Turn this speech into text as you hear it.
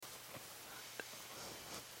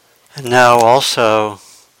And now also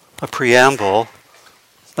a preamble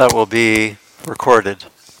that will be recorded.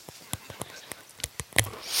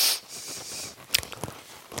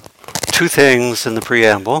 Two things in the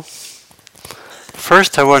preamble.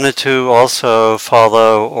 First, I wanted to also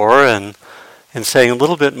follow Oren in saying a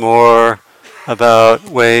little bit more about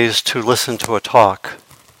ways to listen to a talk.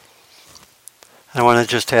 I want to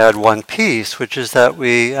just add one piece, which is that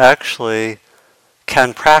we actually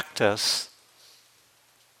can practice.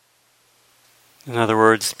 In other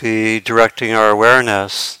words, be directing our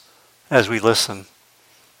awareness as we listen.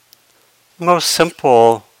 The most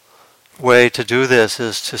simple way to do this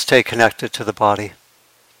is to stay connected to the body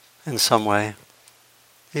in some way.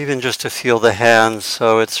 Even just to feel the hands.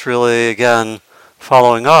 So it's really, again,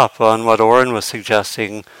 following up on what Oren was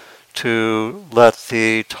suggesting, to let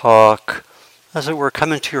the talk, as it were,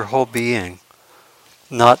 come into your whole being.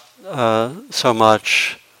 Not so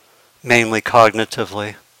much mainly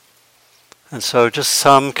cognitively. And so just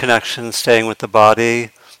some connection staying with the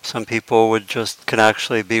body. Some people can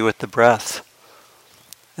actually be with the breath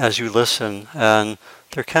as you listen. And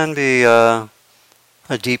there can be a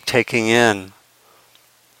deep taking in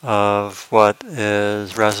of what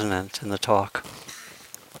is resonant in the talk.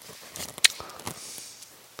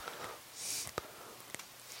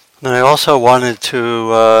 And I also wanted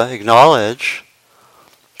to acknowledge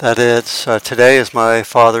that today is my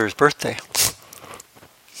father's birthday.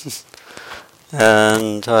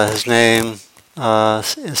 And his name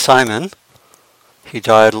is Simon. He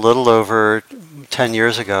died a little over 10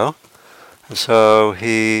 years ago. And so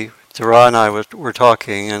Dara and I were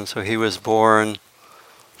talking, and so he was born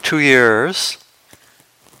 2 years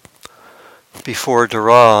before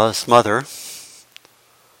Dara's mother.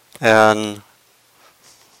 And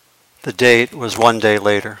the date was 1 day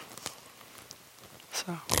later.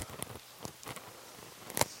 So.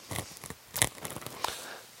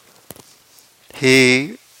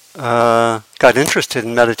 He got interested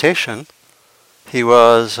in meditation. He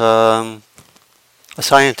was a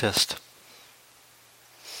scientist.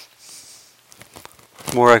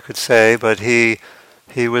 More I could say, but he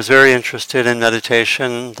was very interested in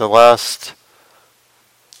meditation. The last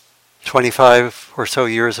 25 or so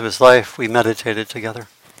years of his life, we meditated together.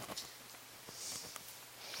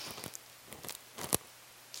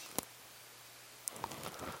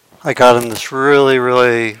 I got him this really,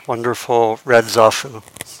 really wonderful red zafu,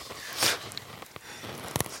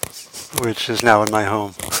 which is now in my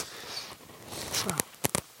home. So.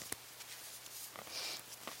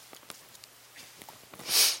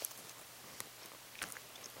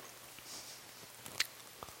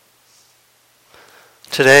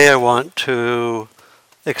 Today I want to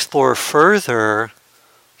explore further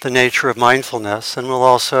the nature of mindfulness, and we'll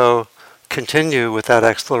also continue with that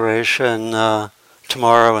exploration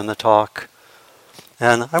tomorrow in the talk.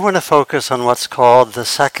 And I want to focus on what's called the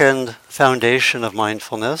Second Foundation of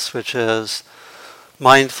Mindfulness, which is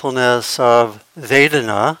mindfulness of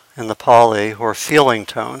Vedana in the Pali, or feeling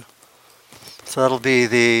tone. So that'll be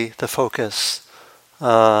the focus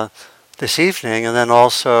this evening, and then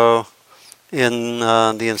also in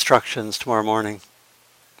the instructions tomorrow morning.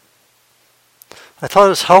 I thought it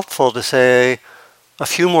was helpful to say a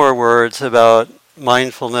few more words about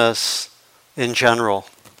mindfulness in general.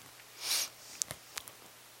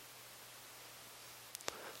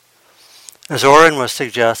 As Oren was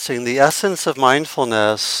suggesting, the essence of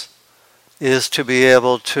mindfulness is to be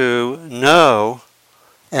able to know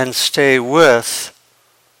and stay with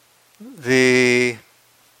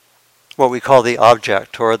what we call the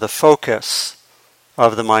object, or the focus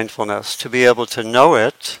of the mindfulness. To be able to know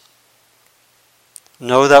it,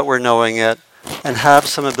 know that we're knowing it, and have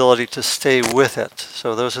some ability to stay with it.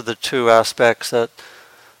 So those are the two aspects that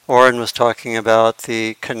Oren was talking about,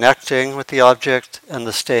 the connecting with the object and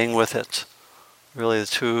the staying with it. Really the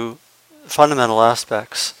two fundamental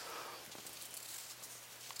aspects.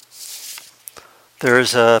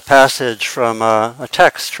 There's a passage from a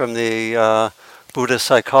text from the Buddhist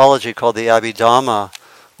psychology called the Abhidhamma,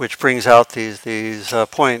 which brings out these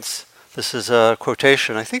points. This is a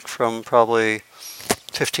quotation, I think, from probably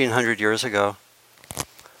 1,500 years ago.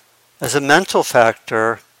 As a mental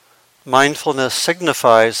factor, mindfulness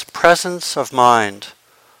signifies presence of mind,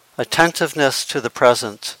 attentiveness to the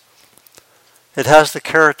present. It has the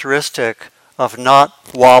characteristic of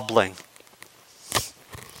not wobbling,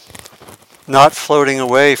 not floating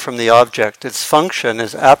away from the object. Its function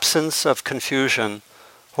is absence of confusion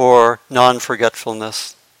or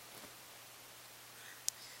non-forgetfulness.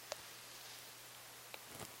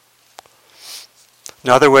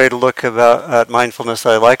 Another way to look at mindfulness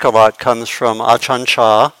that I like a lot comes from Ajahn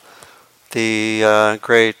Chah, the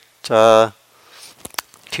great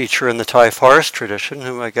teacher in the Thai forest tradition,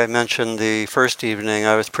 who, like I mentioned the first evening,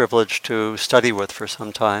 I was privileged to study with for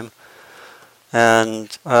some time.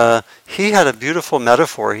 And he had a beautiful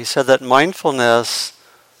metaphor. He said that mindfulness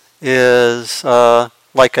is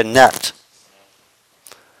like a net.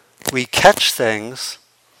 We catch things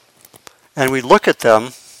and we look at them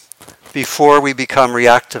before we become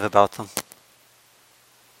reactive about them.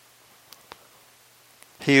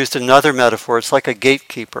 He used another metaphor. It's like a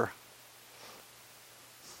gatekeeper.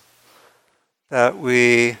 That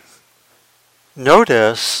we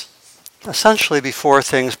notice essentially before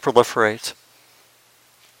things proliferate.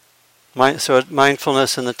 So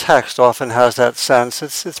mindfulness in the text often has that sense.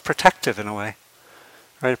 It's protective in a way.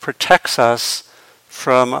 Right? It protects us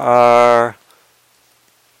from our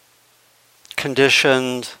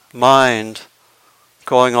conditioned mind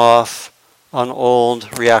going off on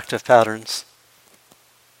old reactive patterns.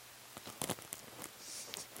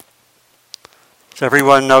 Does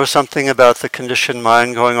everyone know something about the conditioned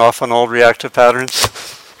mind going off on old reactive patterns?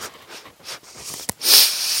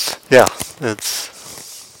 Yeah,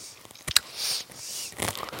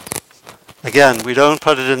 again, we don't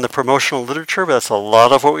put it in the promotional literature, but that's a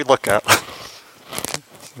lot of what we look at.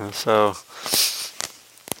 So,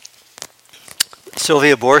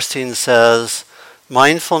 Sylvia Boorstein says,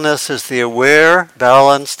 mindfulness is the aware,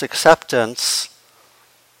 balanced acceptance,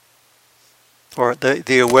 or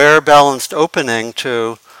the aware, balanced opening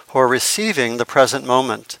to or receiving the present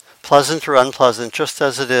moment, pleasant or unpleasant, just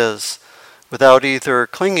as it is, without either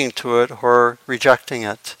clinging to it or rejecting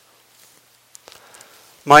it.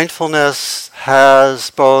 Mindfulness has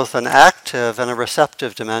both an active and a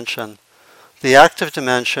receptive dimension. The active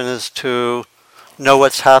dimension is to know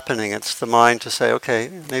what's happening. It's the mind to say, okay,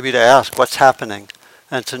 maybe to ask what's happening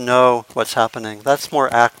and to know what's happening. That's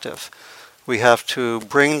more active. We have to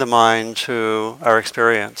bring the mind to our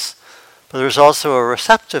experience. But there's also a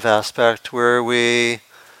receptive aspect where we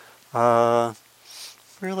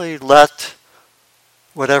really let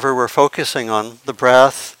whatever we're focusing on, the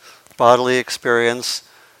breath, bodily experience,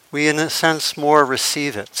 we in a sense more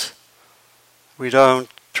receive it. We don't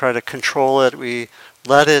try to control it, we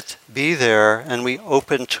let it be there and we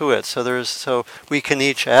open to it. So we can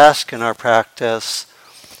each ask in our practice,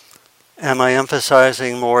 am I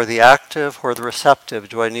emphasizing more the active or the receptive?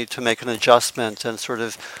 Do I need to make an adjustment and sort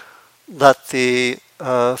of let the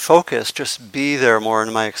focus just be there more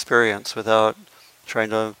in my experience without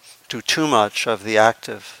trying to do too much of the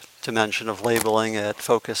active dimension of labeling it,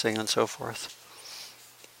 focusing, and so forth.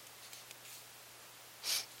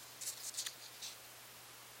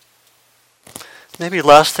 Maybe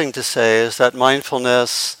last thing to say is that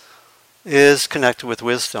mindfulness is connected with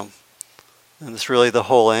wisdom. And it's really the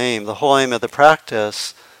whole aim. The whole aim of the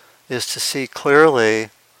practice is to see clearly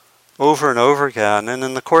over and over again. And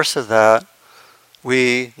in the course of that,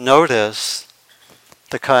 we notice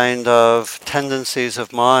the kind of tendencies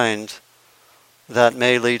of mind that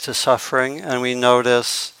may lead to suffering, and we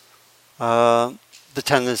notice the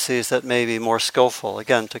tendencies that may be more skillful,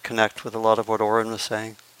 again, to connect with a lot of what Oren was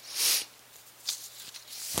saying.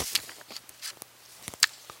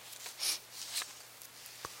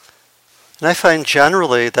 And I find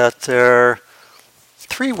generally that there are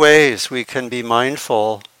three ways we can be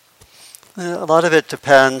mindful. A lot of it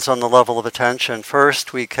depends on the level of attention.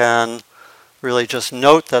 First, we can really just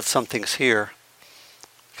note that something's here.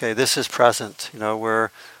 Okay, this is present. We're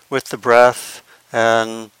with the breath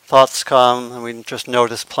and thoughts come and we just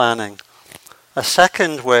notice planning. A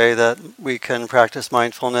second way that we can practice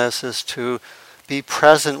mindfulness is to be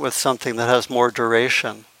present with something that has more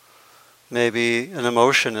duration. Maybe an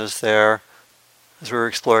emotion is there, as we were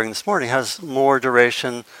exploring this morning, has more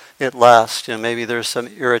duration, it lasts. Maybe there's some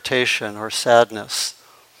irritation or sadness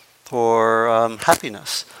or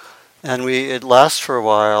happiness. And it lasts for a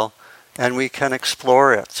while, and we can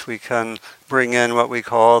explore it. We can bring in what we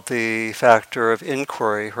call the factor of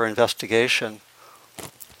inquiry or investigation.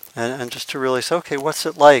 And just to really say, okay, what's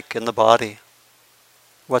it like in the body?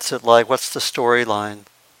 What's it like? What's the storyline?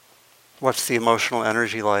 What's the emotional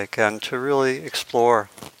energy like? And to really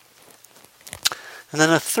explore. And then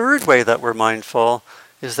a third way that we're mindful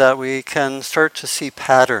is that we can start to see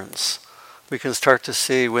patterns. We can start to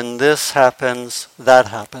see when this happens, that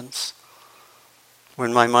happens.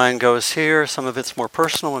 When my mind goes here, some of it's more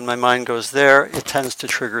personal. When my mind goes there, it tends to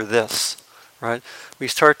trigger this, right? We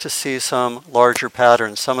start to see some larger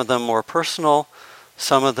patterns, some of them more personal,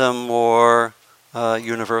 some of them more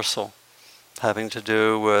universal, having to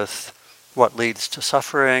do with what leads to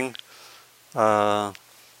suffering,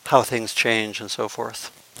 how things change, and so forth.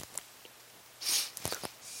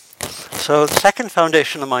 So the second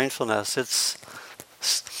foundation of mindfulness, it's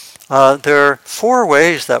There are 4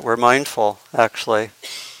 ways that we're mindful, actually.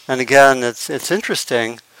 And again, it's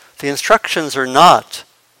interesting. The instructions are not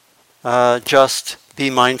just be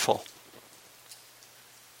mindful.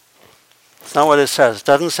 It's not what it says. It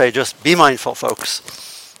doesn't say just be mindful,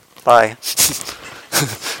 folks. Bye.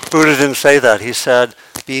 Buddha didn't say that. He said,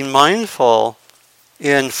 be mindful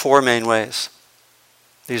in 4 main ways.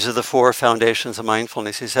 These are the 4 foundations of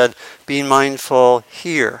mindfulness. He said, be mindful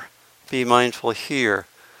here, be mindful here,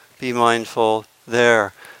 be mindful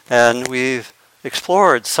there. And we've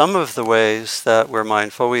explored some of the ways that we're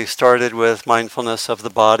mindful. We started with mindfulness of the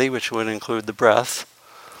body, which would include the breath.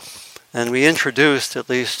 And we introduced, at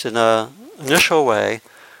least in an initial way,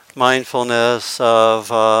 mindfulness of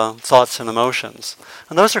thoughts and emotions.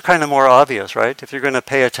 And those are kind of more obvious, right? If you're going to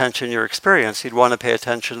pay attention to your experience, you'd want to pay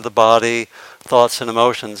attention to the body, thoughts and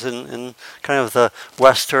emotions. In kind of the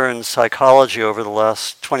Western psychology over the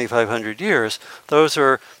last 2,500 years, those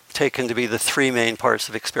are taken to be the 3 main parts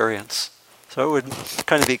of experience. So it would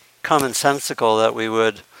kind of be commonsensical that we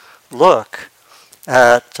would look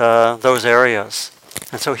at those areas.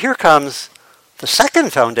 And so here comes the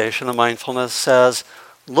second foundation of mindfulness, says,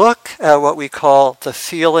 look at what we call the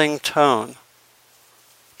feeling tone,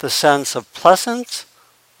 the sense of pleasant,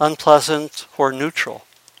 unpleasant, or neutral.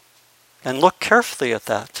 And look carefully at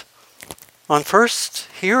that. On first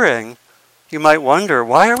hearing, you might wonder,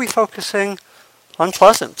 why are we focusing on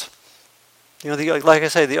pleasant? Like I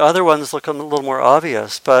say, the other ones look a little more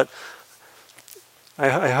obvious, but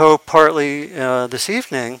I hope partly this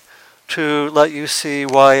evening to let you see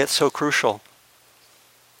why it's so crucial.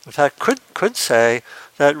 In fact, could say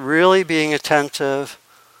that really being attentive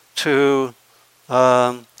to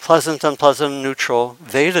pleasant, unpleasant, neutral,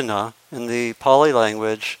 Vedana in the Pali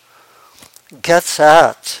language, gets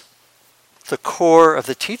at the core of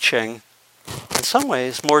the teaching in some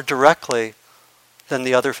ways more directly than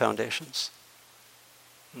the other foundations.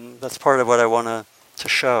 And that's part of what I want to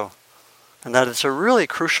show. And that it's a really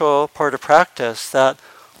crucial part of practice that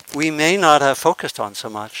we may not have focused on so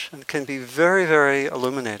much, and can be very, very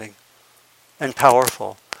illuminating and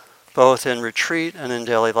powerful, both in retreat and in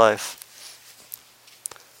daily life.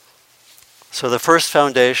 So the first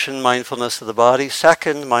foundation, mindfulness of the body.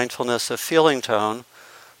 Second, mindfulness of feeling tone.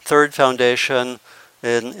 Third foundation,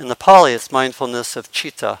 in the Pali, it's mindfulness of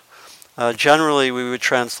citta. Generally, we would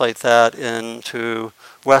translate that into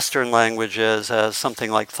Western languages as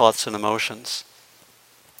something like thoughts and emotions.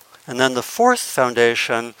 And then the fourth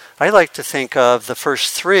foundation, I like to think of the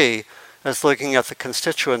first 3 as looking at the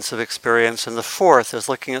constituents of experience, and the fourth as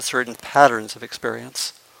looking at certain patterns of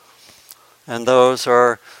experience. And those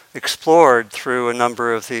are explored through a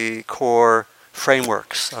number of the core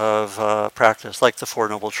frameworks of practice, like the Four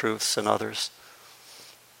Noble Truths and others.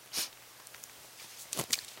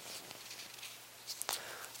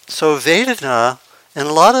 So Vedana, in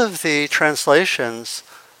a lot of the translations,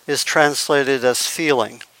 is translated as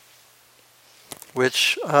feeling,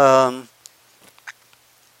 which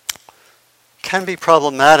can be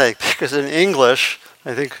problematic because in English,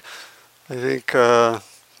 I think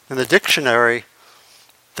in the dictionary,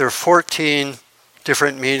 there are 14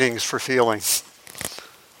 different meanings for feeling.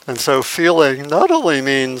 And so feeling not only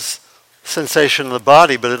means sensation of the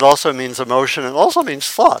body, but it also means emotion, and also means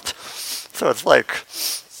thought. So it's like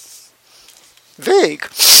vague.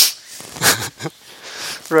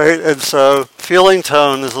 Right? And so feeling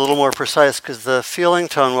tone is a little more precise, because the feeling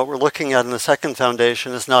tone, what we're looking at in the second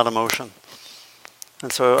foundation, is not emotion.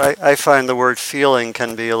 And so I find the word feeling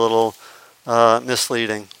can be a little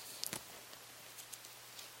misleading.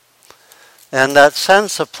 And that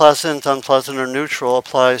sense of pleasant, unpleasant, or neutral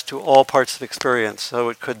applies to all parts of experience. So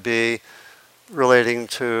it could be relating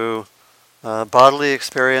to bodily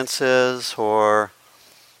experiences, or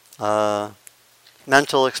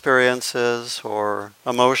mental experiences, or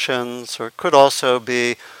emotions, or it could also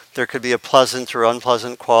be, there could be a pleasant or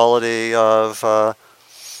unpleasant quality of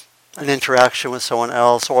an interaction with someone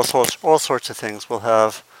else. All sorts of things will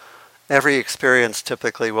have, every experience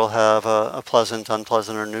typically will have a pleasant,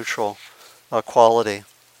 unpleasant, or neutral quality.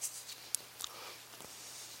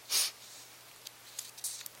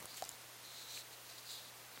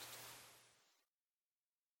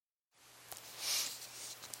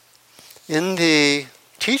 In the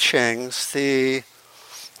teachings, the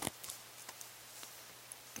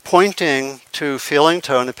pointing to feeling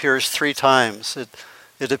tone appears 3 times.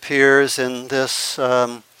 It appears in this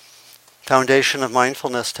Foundation of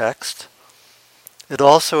Mindfulness text. It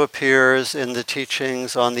also appears in the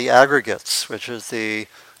teachings on the aggregates, which is the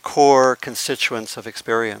core constituents of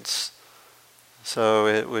experience. So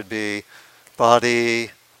it would be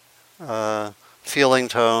body, feeling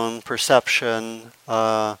tone, perception,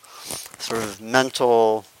 sort of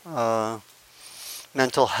mental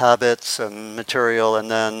habits and material, and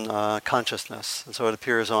then consciousness. And so it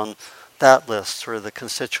appears on that list, sort of the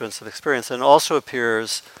constituents of experience. And it also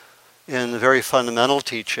appears in the very fundamental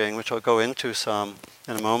teaching, which I'll go into some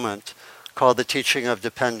in a moment, called the teaching of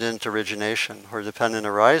dependent origination, or dependent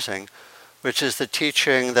arising, which is the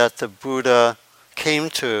teaching that the Buddha came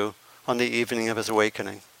to on the evening of his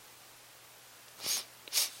awakening.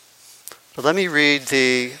 But let me read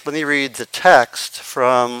the text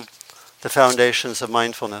from the Foundations of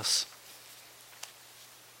Mindfulness.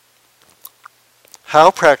 How,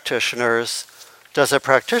 practitioners, does a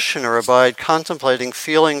practitioner abide contemplating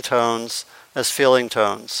feeling tones as feeling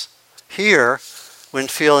tones? Here, when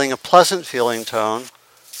feeling a pleasant feeling tone,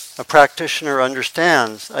 a practitioner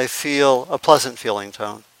understands, I feel a pleasant feeling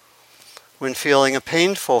tone. When feeling a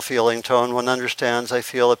painful feeling tone, one understands, I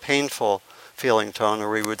feel a painful feeling tone,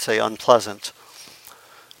 or we would say unpleasant.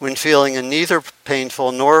 When feeling a neither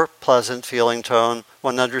painful nor pleasant feeling tone,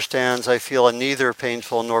 one understands, I feel a neither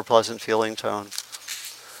painful nor pleasant feeling tone.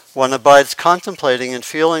 One abides contemplating in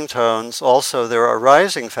feeling tones also their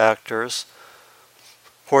arising factors,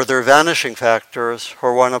 or their vanishing factors,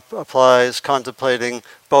 or one applies contemplating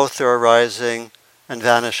both their arising and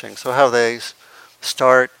vanishing. So how they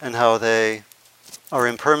start and how they are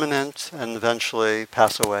impermanent and eventually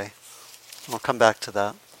pass away. We'll come back to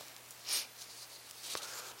that.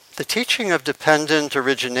 The teaching of dependent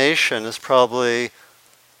origination is probably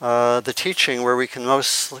the teaching where we can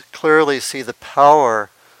most clearly see the power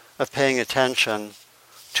of paying attention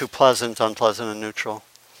to pleasant, unpleasant, and neutral.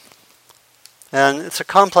 And it's a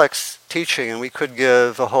complex teaching, and we could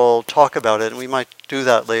give a whole talk about it, and we might do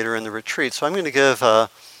that later in the retreat. So I'm going to give a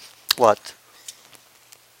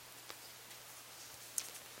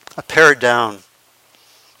pared down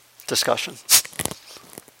discussion.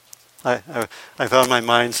 I found my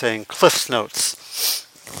mind saying Cliff's Notes.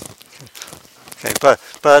 Okay,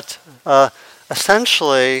 but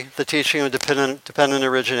essentially, the teaching of dependent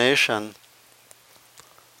origination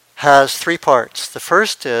has three parts. The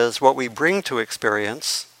first is what we bring to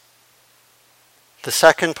experience. The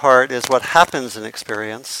second part is what happens in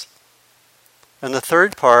experience. And the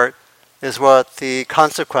third part is what the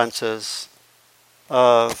consequences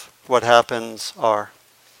of what happens are.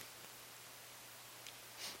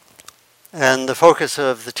 And the focus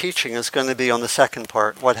of the teaching is going to be on the second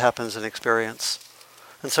part, what happens in experience.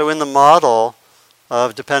 And so in the model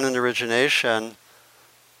of dependent origination,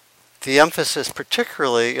 the emphasis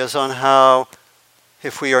particularly is on how,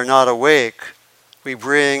 if we are not awake, we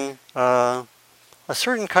bring a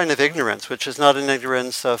certain kind of ignorance, which is not an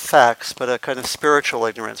ignorance of facts, but a kind of spiritual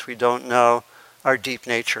ignorance. We don't know our deep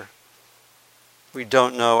nature. We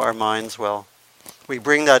don't know our minds well. We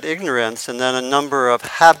bring that ignorance and then a number of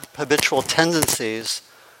habitual tendencies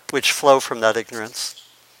which flow from that ignorance.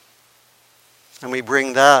 And we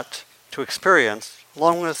bring that to experience,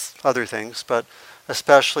 along with other things, but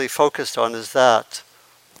especially focused on is that.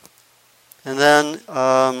 And then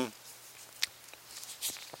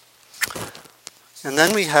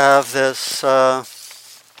we have this,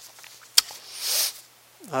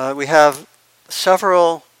 we have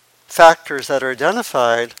several factors that are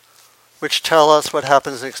identified which tell us what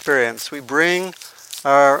happens in experience. We bring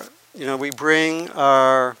our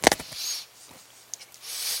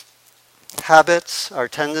habits, our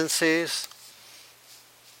tendencies,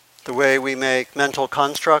 the way we make mental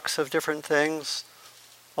constructs of different things,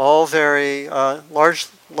 all very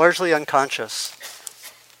largely unconscious.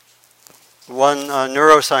 One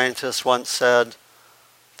neuroscientist once said,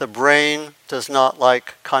 the brain does not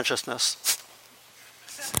like consciousness.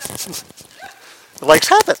 It likes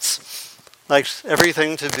habits. Likes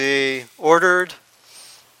everything to be ordered,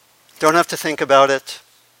 don't have to think about it,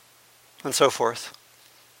 and so forth.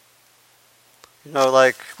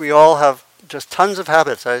 Like we all have just tons of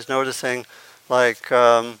habits. I was noticing,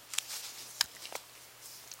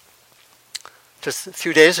 just a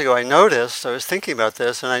few days ago I was thinking about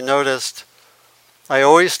this, and I noticed I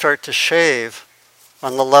always start to shave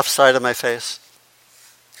on the left side of my face.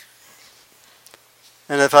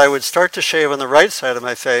 And if I would start to shave on the right side of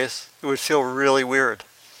my face, it would feel really weird.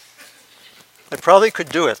 I probably could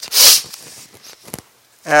do it.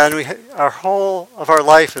 And our whole of our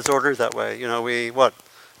life is ordered that way. We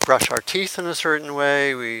brush our teeth in a certain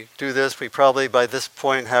way. We do this. We probably by this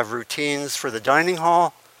point have routines for the dining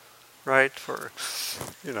hall, right?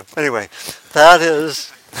 Anyway, that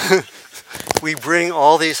is, we bring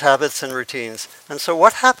all these habits and routines. And so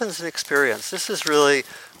what happens in experience? This is really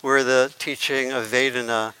where the teaching of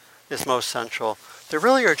Vedana is most central. There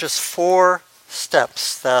really are just 4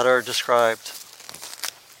 steps that are described.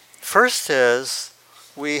 First is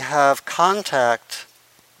we have contact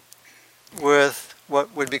with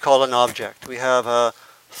what would be called an object. We have a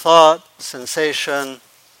thought, sensation,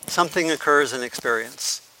 something occurs in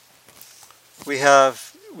experience. We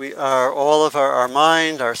are all of our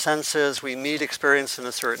mind, our senses, we meet experience in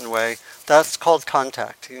a certain way. That's called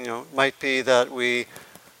contact. It might be that we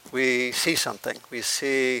see something. We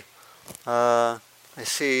see, I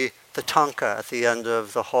see the tanka at the end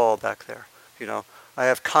of the hall back there. I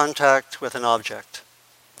have contact with an object.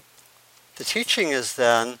 The teaching is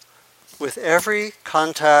then, with every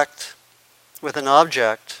contact with an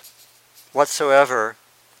object whatsoever,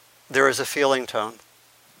 there is a feeling tone.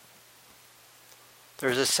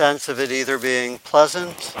 There's a sense of it either being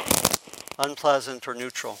pleasant, unpleasant, or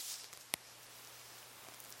neutral.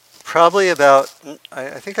 Probably about,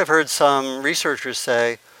 I think I've heard some researchers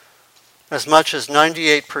say, as much as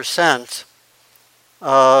 98%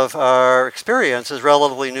 of our experience is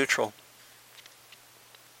relatively neutral.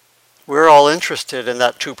 We're all interested in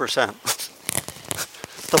that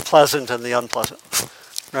 2%, the pleasant and the unpleasant,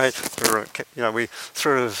 right? We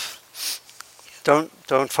sort of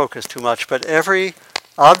don't focus too much, but every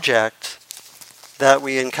object that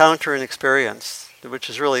we encounter and experience, which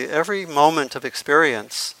is really every moment of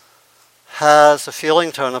experience, has a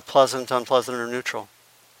feeling tone of pleasant, unpleasant, or neutral.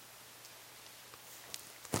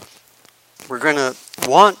 We're going to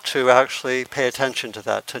want to actually pay attention to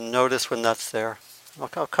that, to notice when that's there.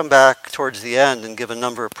 I'll come back towards the end and give a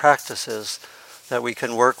number of practices that we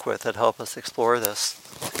can work with that help us explore this.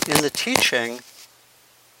 In the teaching,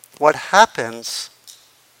 what happens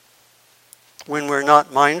when we're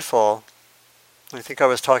not mindful, I think I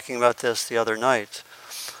was talking about this the other night,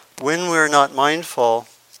 when we're not mindful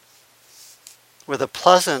with a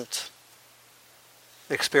pleasant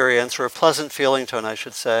experience, or a pleasant feeling tone, I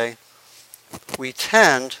should say, we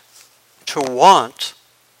tend to want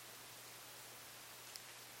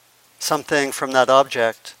something from that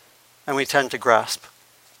object, and we tend to grasp.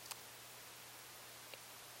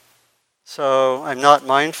 So I'm not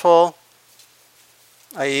mindful.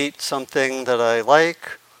 I eat something that I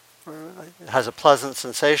like, or it has a pleasant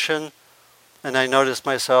sensation, and I notice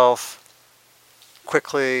myself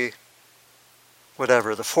quickly,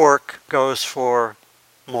 the fork goes for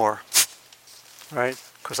more, right?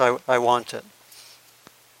 Because I want it.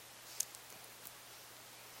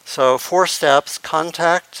 So 4 steps: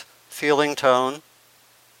 contact, feeling tone,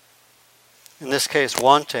 in this case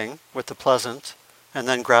wanting with the pleasant, and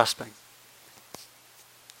then grasping.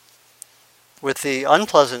 With the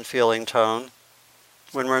unpleasant feeling tone,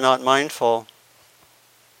 when we're not mindful,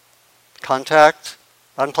 contact,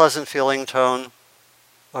 unpleasant feeling tone,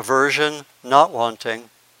 aversion, not wanting,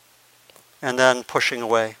 and then pushing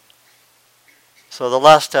away. So the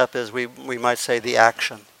last step is, we might say, the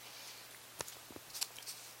action.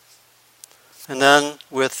 And then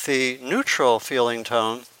with the neutral feeling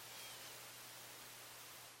tone,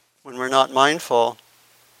 when we're not mindful,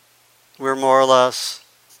 we're more or less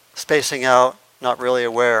spacing out, not really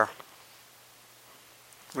aware.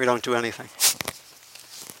 We don't do anything,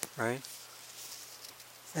 right?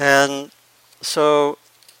 And so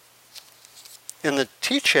in the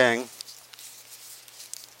teaching,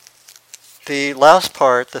 the last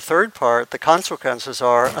part, the third part, the consequences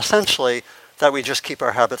are essentially that we just keep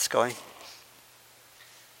our habits going.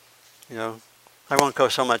 I won't go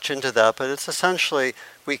so much into that, but it's essentially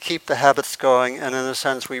we keep the habits going, and in a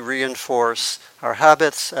sense we reinforce our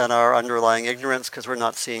habits and our underlying ignorance because we're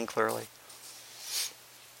not seeing clearly.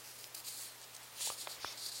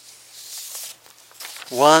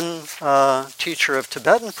 One teacher of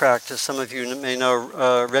Tibetan practice, some of you may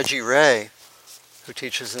know Reggie Ray, who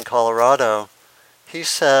teaches in Colorado, he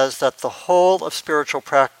says that the whole of spiritual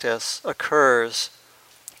practice occurs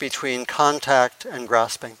between contact and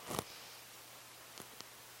grasping.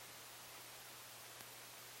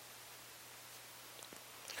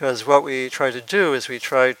 Because what we try to do is we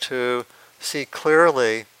try to see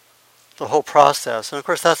clearly the whole process. And of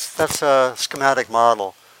course that's a schematic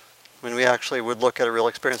model. When we actually would look at a real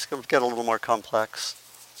experience, it would get a little more complex.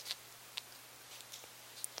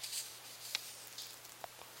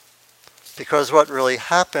 Because what really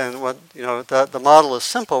happened, the model is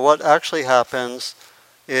simple. What actually happens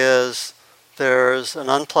is there's an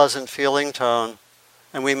unpleasant feeling tone,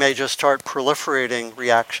 and we may just start proliferating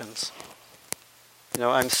reactions.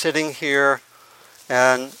 I'm sitting here,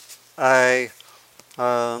 and I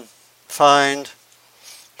find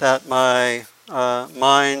that my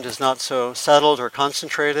mind is not so settled or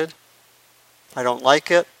concentrated. I don't like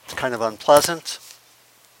it. It's kind of unpleasant.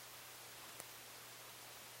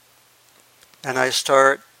 And I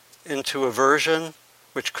start into aversion,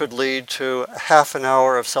 which could lead to half an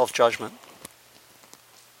hour of self-judgment.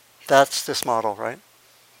 That's this model, right?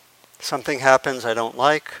 Something happens I don't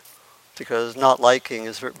like, because not liking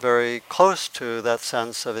is very close to that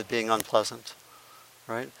sense of it being unpleasant,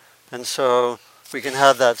 right? And so we can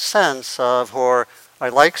have that sense of, or I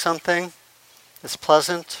like something, it's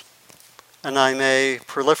pleasant, and I may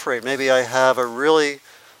proliferate. Maybe I have a really,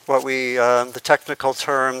 the technical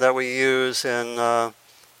term that we use in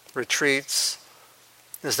retreats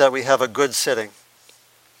is that we have a good sitting.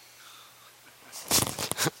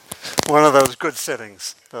 One of those good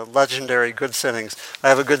sittings, the legendary good sittings. I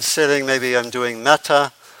have a good sitting, maybe I'm doing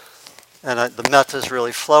metta, and the metta is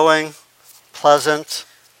really flowing, pleasant,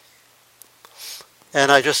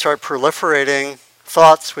 and I just start proliferating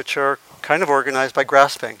thoughts which are kind of organized by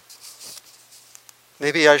grasping.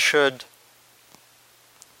 Maybe I should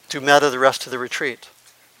do metta the rest of the retreat.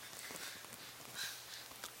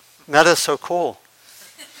 Metta is so cool.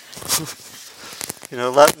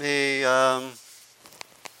 Let me,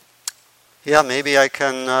 maybe I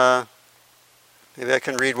can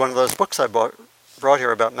read one of those books I brought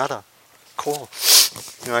here about metta. Cool.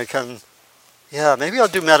 Maybe I'll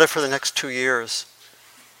do metta for the next 2 years.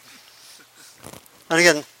 And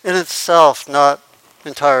again, in itself, not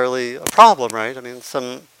entirely a problem, right? I mean,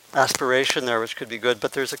 some aspiration there which could be good,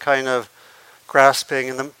 but there's a kind of grasping,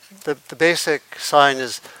 and the basic sign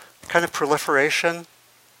is kind of proliferation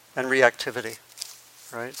and reactivity,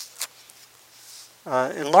 right?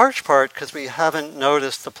 In large part because we haven't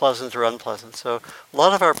noticed the pleasant or unpleasant. So a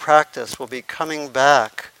lot of our practice will be coming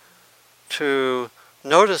back to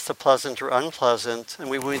notice the pleasant or unpleasant, and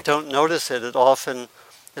when we don't notice it, it often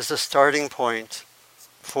is the starting point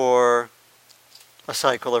for a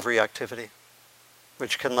cycle of reactivity,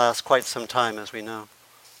 which can last quite some time, as we know.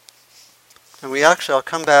 And I'll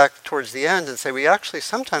come back towards the end and say we actually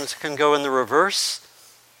sometimes can go in the reverse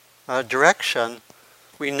direction.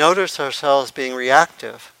 We notice ourselves being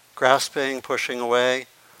reactive, grasping, pushing away,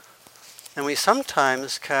 and we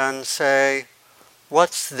sometimes can say,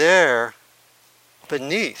 what's there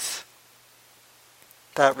beneath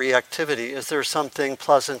that reactivity? Is there something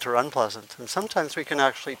pleasant or unpleasant? And sometimes we can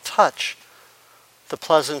actually touch the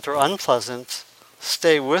pleasant or unpleasant,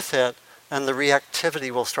 stay with it, and the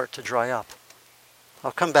reactivity will start to dry up.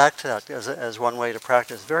 I'll come back to that as one way to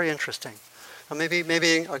practice. Very interesting.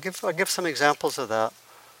 Maybe I'll give some examples of that.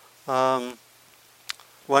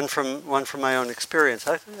 One from my own experience,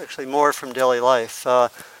 actually more from daily life. I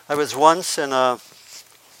was once in a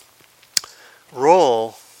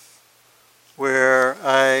role where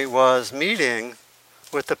I was meeting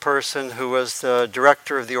with the person who was the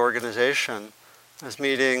director of the organization. I was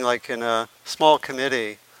meeting like in a small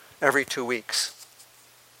committee every 2 weeks.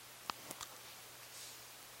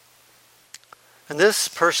 And this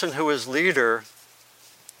person who was leader,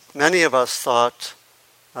 many of us thought,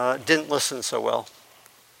 didn't listen so well.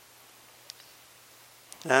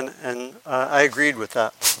 And I agreed with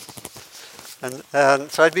that. And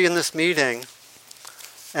so I'd be in this meeting,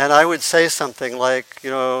 and I would say something like,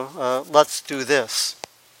 let's do this.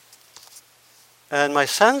 And my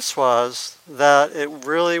sense was that it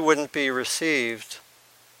really wouldn't be received,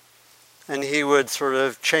 and he would sort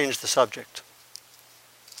of change the subject.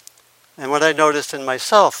 And what I noticed in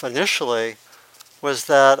myself initially was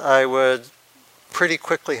that I would pretty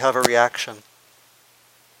quickly have a reaction.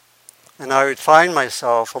 And I would find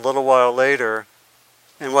myself a little while later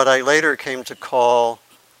in what I later came to call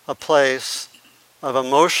a place of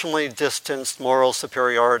emotionally distanced moral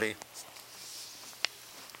superiority.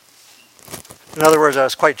 In other words, I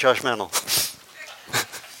was quite judgmental.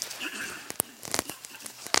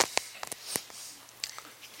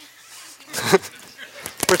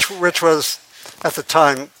 which was, at the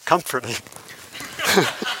time, comforting.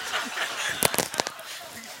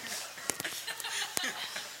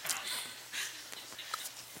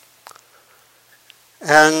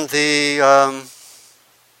 And the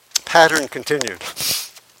pattern continued.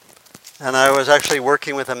 And I was actually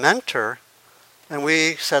working with a mentor, and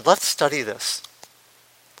we said, let's study this.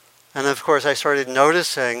 And of course I started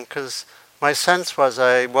noticing, because my sense was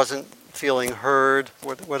I wasn't feeling heard,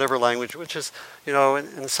 whatever language, which is,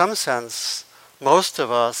 in some sense, most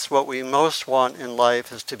of us, what we most want in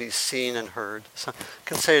life is to be seen and heard. So I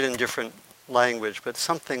can say it in different language, but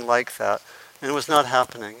something like that. And it was not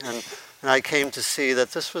happening. And I came to see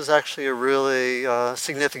that this was actually a really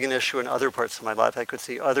significant issue in other parts of my life. I could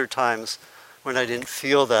see other times when I didn't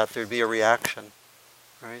feel that, there'd be a reaction,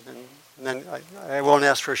 right? And then I won't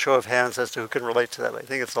ask for a show of hands as to who can relate to that, but I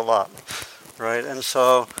think it's a lot, right? And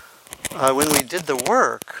so when we did the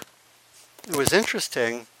work, it was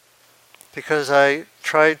interesting because I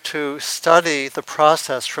tried to study the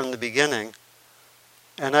process from the beginning,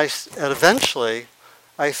 and eventually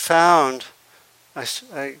I found,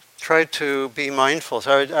 I tried to be mindful.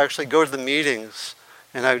 So I would actually go to the meetings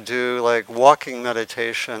and I would do like walking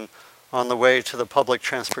meditation on the way to the public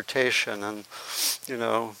transportation and,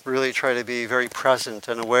 really try to be very present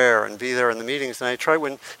and aware and be there in the meetings. And I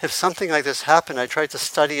tried if something like this happened, I tried to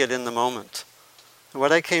study it in the moment. And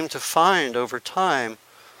what I came to find over time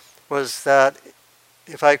was that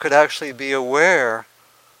if I could actually be aware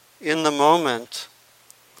in the moment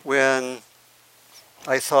when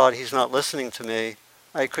I thought he's not listening to me,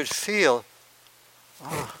 I could feel,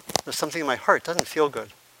 there's something in my heart, doesn't feel good.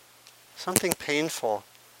 Something painful.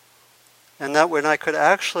 And that when I could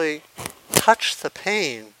actually touch the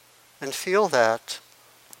pain and feel that,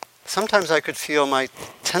 sometimes I could feel my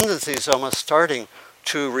tendencies almost starting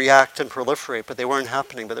to react and proliferate, but they weren't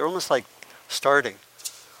happening, but they're almost like starting.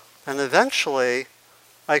 And eventually,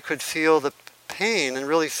 I could feel the pain and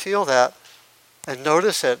really feel that and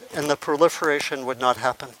notice it, and the proliferation would not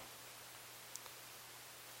happen.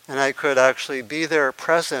 And I could actually be there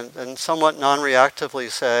present and somewhat non-reactively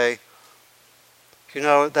say,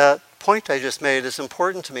 that point I just made is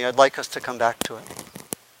important to me. I'd like us to come back to it.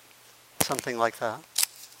 Something like that.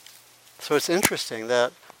 So it's interesting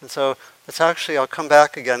that, and so it's actually, I'll come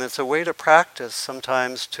back again, it's a way to practice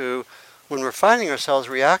sometimes to, when we're finding ourselves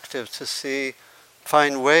reactive, to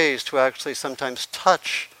find ways to actually sometimes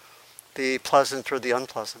touch the pleasant or the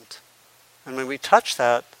unpleasant. And when we touch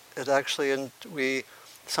that, it actually,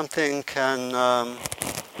 something can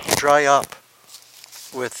dry up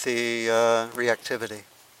with the reactivity.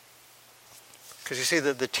 Because you see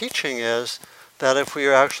that the teaching is that if we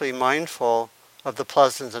are actually mindful of the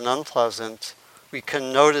pleasant and unpleasant, we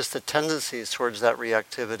can notice the tendencies towards that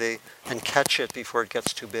reactivity and catch it before it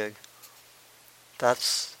gets too big.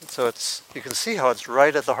 You can see how it's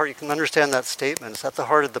right at the heart. You can understand that statement. It's at the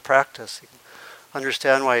heart of the practice. You can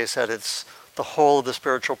understand why he said it's the whole of the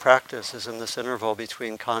spiritual practice is in this interval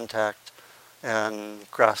between contact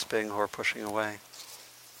and grasping or pushing away.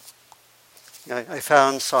 I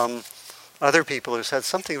found some other people who said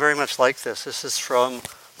something very much like this. This is from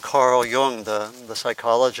Carl Jung, the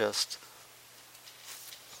psychologist.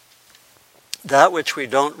 That which we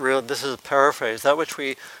don't this is a paraphrase, that which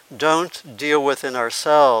we don't deal with in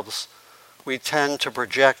ourselves, we tend to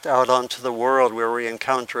project out onto the world where we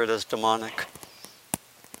encounter it as demonic.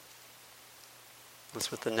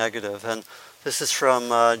 That's with the negative. And this is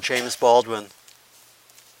from James Baldwin.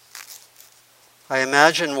 I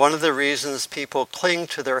imagine one of the reasons people cling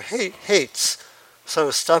to their hates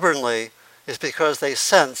so stubbornly is because they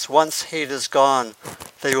sense once hate is gone,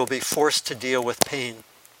 they will be forced to deal with pain.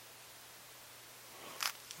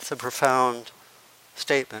 It's a profound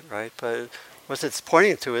statement, right? But what it's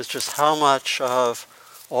pointing to is just how much of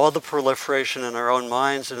all the proliferation in our own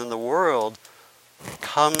minds and in the world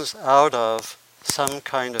comes out of some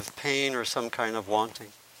kind of pain or some kind of wanting.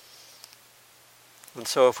 And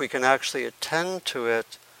so if we can actually attend to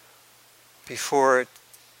it before it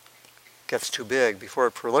gets too big, before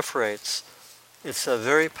it proliferates, it's a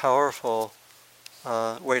very powerful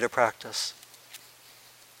way to practice.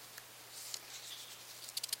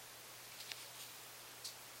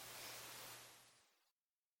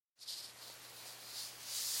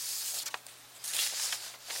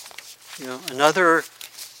 Another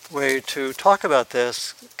way to talk about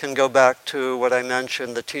this can go back to what I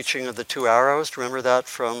mentioned, the teaching of the 2 arrows. Remember that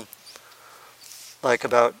from like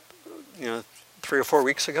about 3 or 4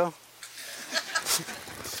 weeks ago?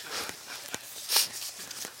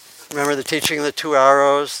 Remember the teaching of the 2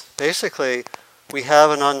 arrows? Basically, we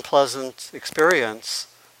have an unpleasant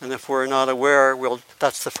experience, and if we're not aware,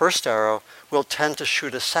 that's the first arrow, we'll tend to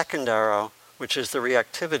shoot a second arrow, which is the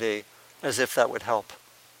reactivity, as if that would help.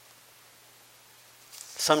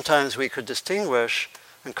 Sometimes we could distinguish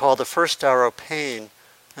and call the first arrow pain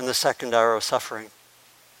and the second arrow suffering.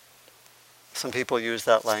 Some people use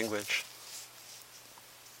that language.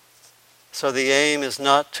 So the aim is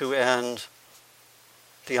not to end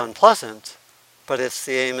the unpleasant, but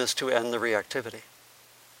the aim is to end the reactivity.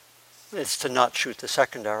 It's to not shoot the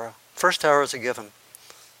second arrow. First arrow is a given.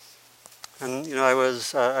 And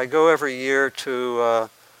I go every year to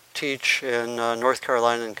teach in North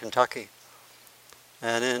Carolina and Kentucky.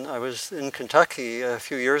 And I was in Kentucky a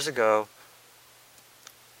few years ago,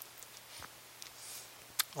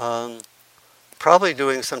 probably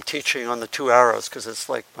doing some teaching on the 2 arrows, because it's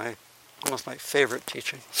like almost my favorite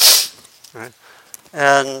teaching. Right?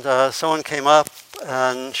 And someone came up,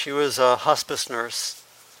 and she was a hospice nurse.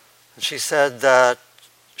 And she said that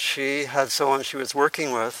she had someone she was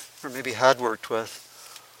working with, or maybe had worked with,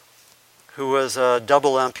 who was a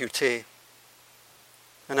double amputee.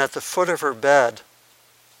 And at the foot of her bed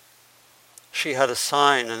she had a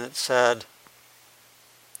sign and it said,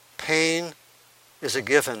 "Pain is a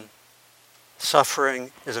given,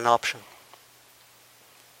 suffering is an option."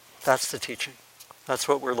 That's the teaching. That's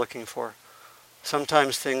what we're looking for.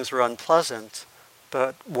 Sometimes things are unpleasant,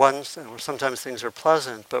 or sometimes things are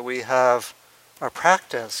pleasant, but we have our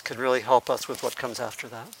practice can really help us with what comes after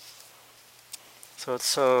that. So it's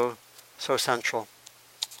so central.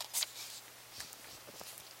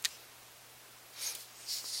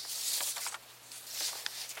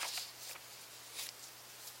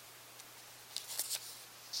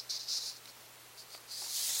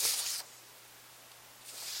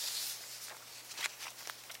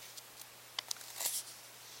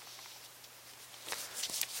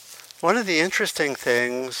 One of the interesting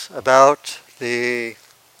things about the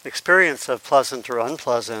experience of pleasant or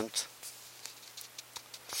unpleasant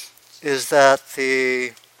is that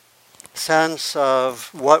the sense of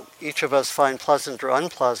what each of us find pleasant or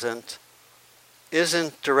unpleasant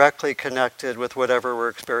isn't directly connected with whatever we're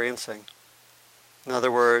experiencing. In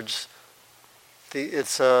other words,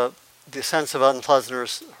 the sense of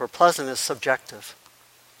unpleasant or pleasant is subjective.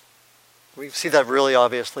 We see that really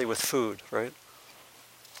obviously with food, right?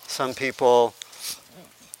 Some people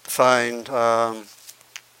find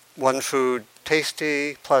one food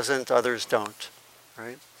tasty, pleasant, others don't,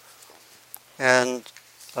 right? And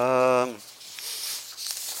I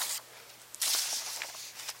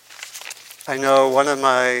know one of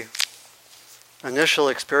my initial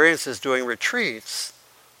experiences doing retreats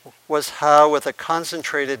was how, with a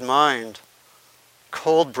concentrated mind,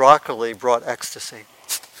 cold broccoli brought ecstasy.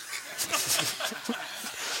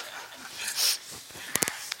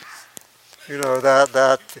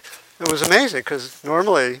 That it was amazing because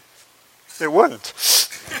normally it wouldn't.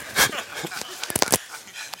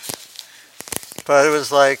 But it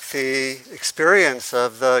was like the experience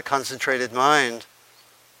of the concentrated mind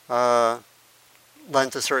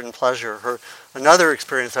lent a certain pleasure. Another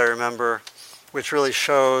experience I remember, which really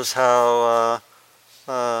shows how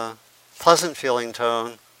pleasant feeling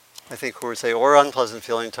tone, I think we would say, or unpleasant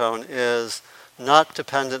feeling tone, is not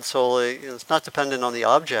dependent solely. It's not dependent on the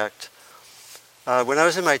object. When I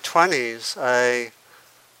was in my 20s, I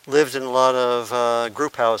lived in a lot of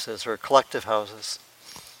group houses or collective houses.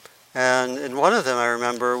 And in one of them, I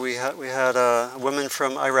remember we had a woman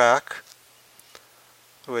from Iraq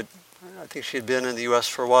who I think she had been in the U.S.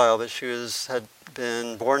 for a while, but she had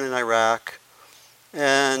been born in Iraq.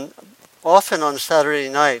 And often on Saturday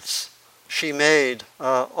nights, she made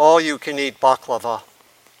all-you-can-eat baklava.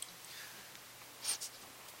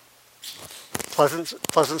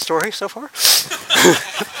 Pleasant story so far?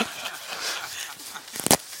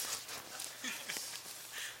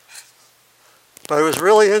 But it was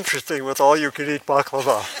really interesting with all-you-can-eat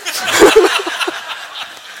baklava.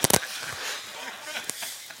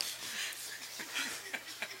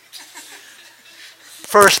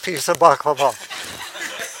 First piece of baklava.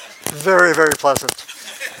 Very, very pleasant.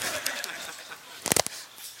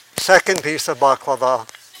 Second piece of baklava.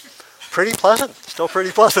 Pretty pleasant. Still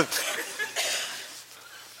pretty pleasant.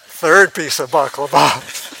 Third piece of baklava.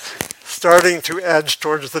 Starting to edge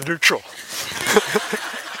towards the neutral.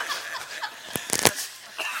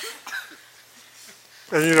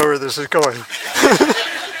 And you know where this is going.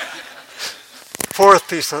 Fourth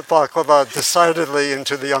piece of baklava, decidedly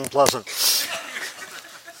into the unpleasant.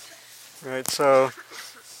 Right, so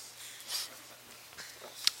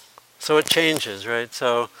it changes, right?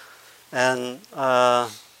 So, and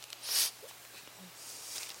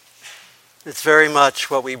it's very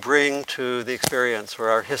much what we bring to the experience, or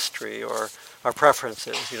our history, or our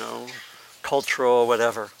preferences, cultural,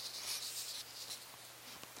 whatever.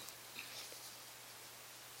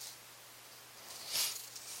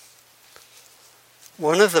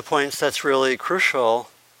 One of the points that's really crucial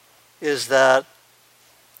is that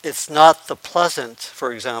it's not the pleasant,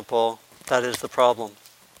 for example, that is the problem.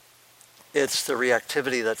 It's the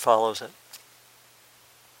reactivity that follows it.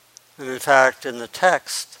 And in fact, in the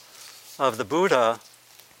text of the Buddha,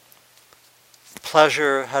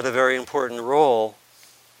 pleasure had a very important role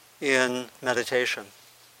in meditation.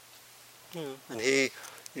 And he,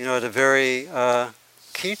 at a very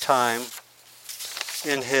key time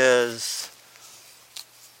in his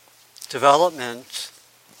development,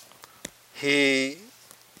 he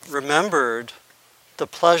remembered the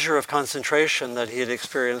pleasure of concentration that he had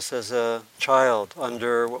experienced as a child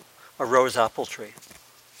under a rose apple tree.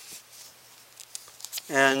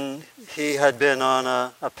 And he had been on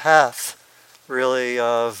a path, really,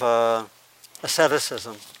 of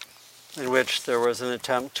asceticism, in which there was an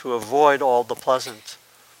attempt to avoid all the pleasant.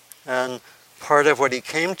 And part of what he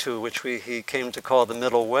came to, which he came to call the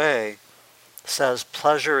middle way, says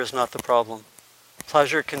pleasure is not the problem.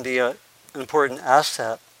 Pleasure can be an important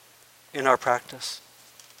asset in our practice.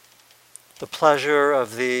 The pleasure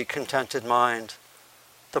of the contented mind,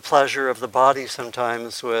 the pleasure of the body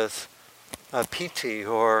sometimes with piti,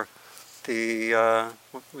 or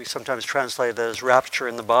we sometimes translate it as rapture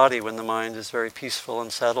in the body when the mind is very peaceful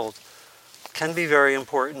and settled, can be very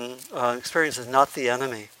important. Experience is not the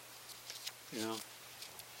enemy.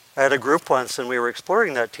 I had a group once and we were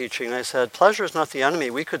exploring that teaching. I said, pleasure is not the enemy.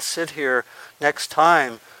 We could sit here next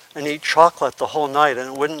time and eat chocolate the whole night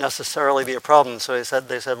and it wouldn't necessarily be a problem. So they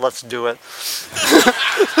said, let's do it.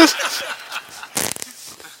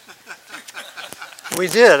 We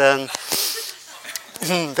did, and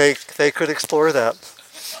they could explore that.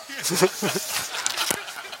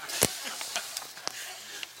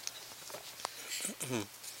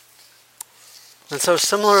 And so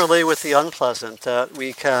similarly with the unpleasant, that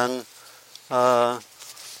we can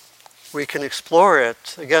explore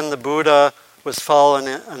it. Again, the Buddha was following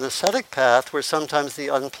an ascetic path where sometimes the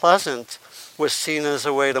unpleasant was seen as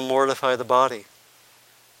a way to mortify the body.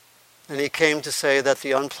 And he came to say that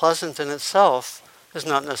the unpleasant in itself is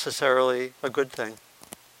not necessarily a good thing.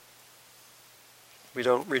 We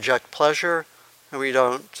don't reject pleasure, and we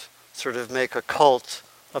don't sort of make a cult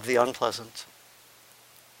of the unpleasant.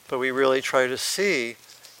 But we really try to see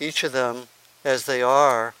each of them as they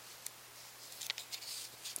are.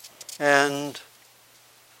 And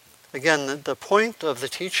again, the point of the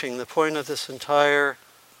teaching, the point of this entire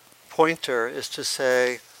pointer is to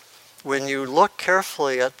say, when you look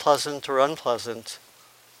carefully at pleasant or unpleasant,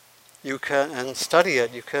 you can, and study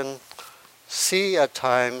it, you can see at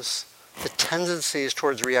times the tendencies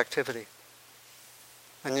towards reactivity.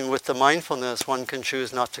 And then with the mindfulness, one can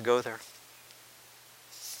choose not to go there.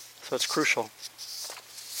 So it's crucial.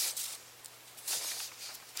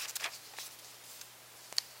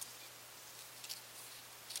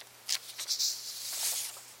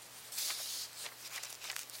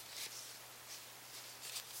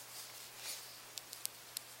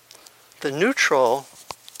 The neutral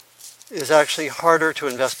is actually harder to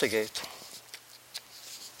investigate.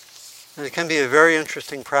 And it can be a very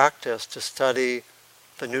interesting practice to study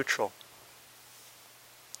the neutral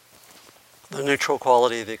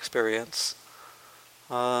quality of the experience.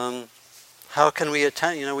 How can we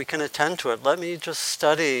attend? We can attend to it. Let me just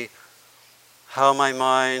study how my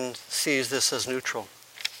mind sees this as neutral.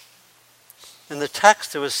 In the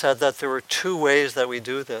text, it was said that there were two ways that we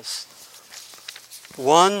do this.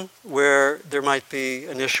 One, where there might be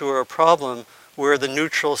an issue or a problem, where the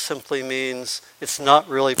neutral simply means it's not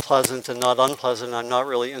really pleasant and not unpleasant, I'm not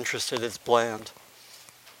really interested, it's bland.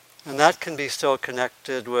 And that can be still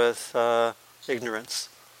connected with ignorance.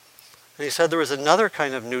 And he said there was another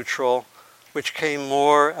kind of neutral which came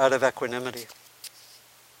more out of equanimity.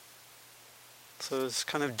 So it's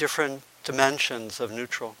kind of different dimensions of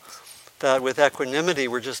neutral. That with equanimity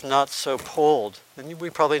we're just not so pulled. And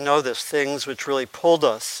we probably know this, things which really pulled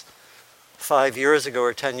us 5 years ago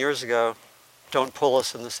or 10 years ago don't pull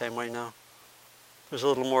us in the same way now. There's a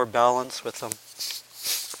little more balance with them.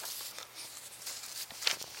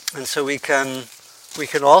 And so we can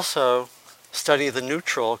also study the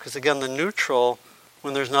neutral, because again, the neutral,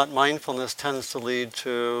 when there's not mindfulness, tends to lead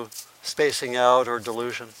to spacing out or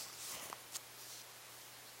delusion.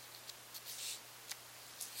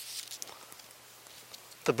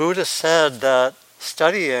 The Buddha said that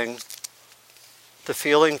studying the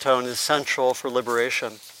feeling tone is central for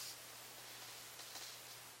liberation.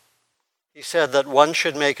 He said that one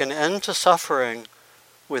should make an end to suffering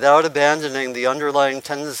without abandoning the underlying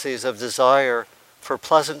tendencies of desire for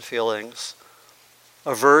pleasant feelings,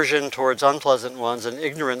 aversion towards unpleasant ones, and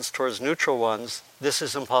ignorance towards neutral ones. This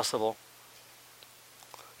is impossible.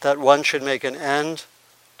 That one should make an end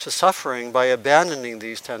to suffering by abandoning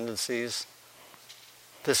these tendencies.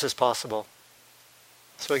 This is possible.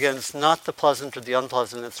 So again, it's not the pleasant or the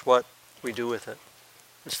unpleasant, it's what we do with it.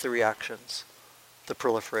 It's the reactions, the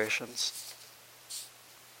proliferations.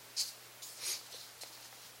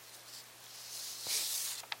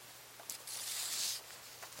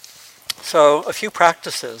 So a few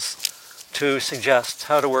practices to suggest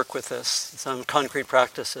how to work with this, some concrete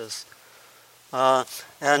practices.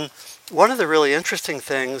 And one of the really interesting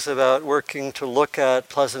things about working to look at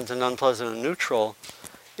pleasant and unpleasant and neutral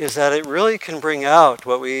is that it really can bring out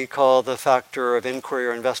what we call the factor of inquiry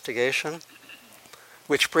or investigation,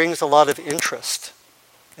 which brings a lot of interest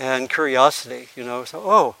and curiosity.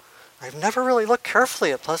 So, I've never really looked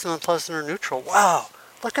carefully at pleasant, unpleasant, or neutral. Wow,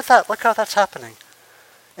 look at that, look how that's happening.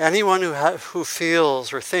 Anyone who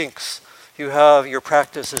feels or thinks your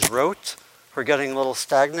practice is rote, or getting a little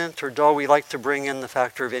stagnant or dull, we like to bring in the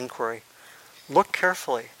factor of inquiry. look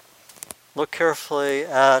carefully. Look carefully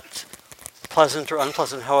at pleasant or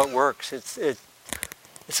unpleasant, how it works.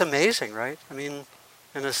 It's amazing, right? I mean,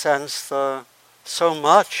 in a sense, so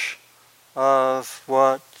much of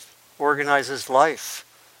what organizes life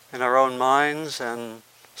in our own minds and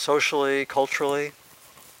socially, culturally,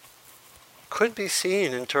 could be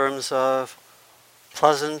seen in terms of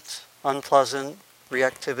pleasant, unpleasant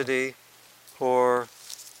reactivity, or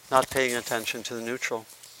not paying attention to the neutral.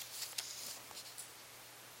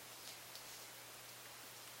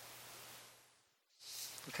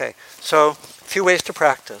 Okay, so a few ways to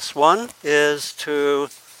practice. One is to,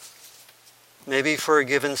 maybe for a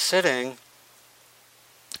given sitting,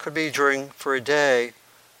 could be for a day,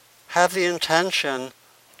 have the intention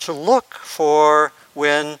to look for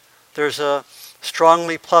when there's a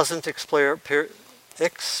strongly pleasant experience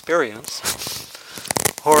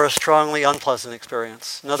or a strongly unpleasant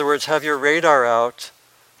experience. In other words, have your radar out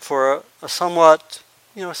for a somewhat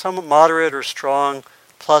moderate or strong,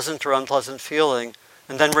 pleasant or unpleasant feeling,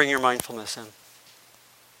 and then bring your mindfulness in.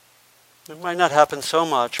 It might not happen so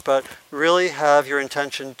much, but really have your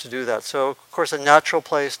intention to do that. So, of course, a natural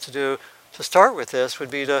place to start with this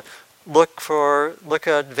would be to look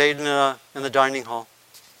at Vedana in the dining hall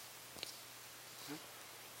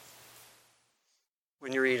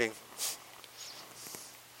when you're eating.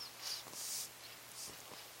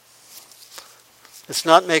 It's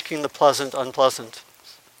not making the pleasant unpleasant,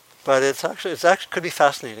 but it actually could be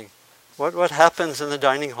fascinating. What happens in the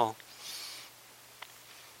dining hall?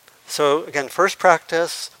 So again, first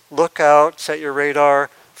practice, look out, set your radar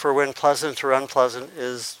for when pleasant or unpleasant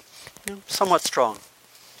is somewhat strong.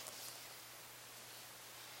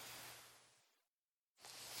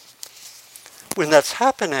 When that's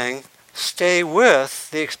happening, stay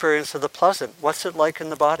with the experience of the pleasant. What's it like in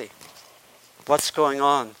the body? What's going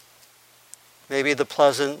on? Maybe the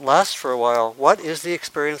pleasant lasts for a while. What is the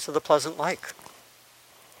experience of the pleasant like?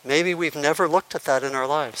 Maybe we've never looked at that in our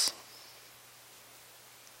lives.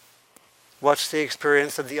 What's the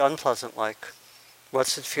experience of the unpleasant like?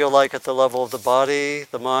 What's it feel like at the level of the body,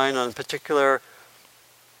 the mind, on a particular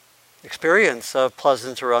experience of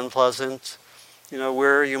pleasant or unpleasant?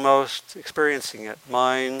 Where are you most experiencing it?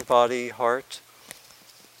 Mind, body, heart?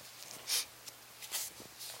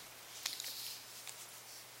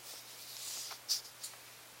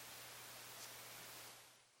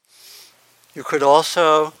 You could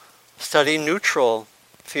also study neutral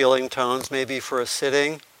feeling tones, maybe for a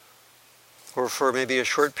sitting, or for maybe a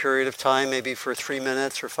short period of time, maybe for 3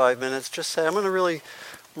 minutes or 5 minutes. Just say, I'm going to really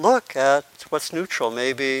look at what's neutral.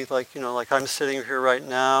 Maybe like I'm sitting here right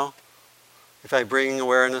now. If I bring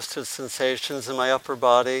awareness to sensations in my upper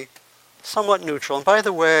body, somewhat neutral. And by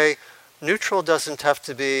the way, neutral doesn't have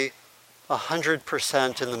to be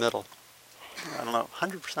 100% in the middle. I don't know,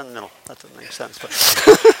 100% in the middle. That doesn't make sense. But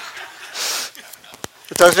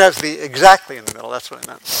it doesn't have to be exactly in the middle. That's what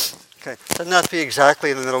I meant. Okay, it doesn't have to be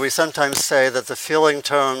exactly in the middle. We sometimes say that the feeling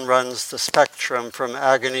tone runs the spectrum from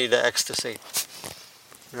agony to ecstasy,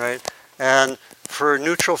 right? And for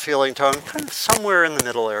neutral feeling tone, kind of somewhere in the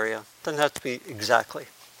middle area. Doesn't have to be exactly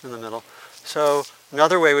in the middle. So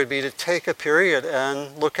another way would be to take a period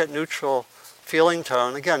and look at neutral feeling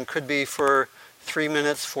tone. Again, could be for 3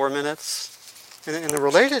 minutes, 4 minutes. In a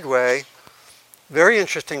related way, very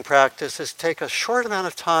interesting practice is take a short amount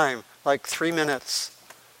of time, like 3 minutes,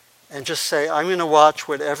 and just say, I'm going to watch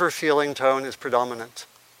whatever feeling tone is predominant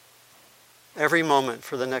every moment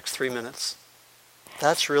for the next 3 minutes.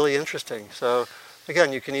 That's really interesting. So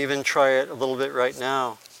again, you can even try it a little bit right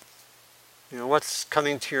now. What's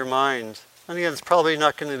coming to your mind? And again, it's probably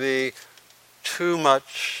not going to be too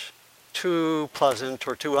pleasant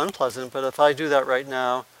or too unpleasant, but if I do that right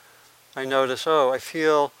now, I notice, I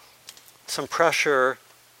feel some pressure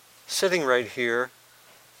sitting right here,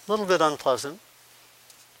 a little bit unpleasant.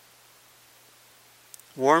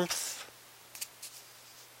 Warmth,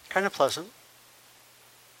 kind of pleasant.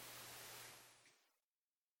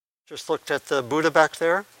 Just looked at the Buddha back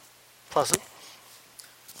there, pleasant.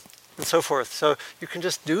 And so forth. So you can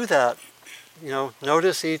just do that.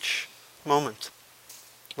 Notice each moment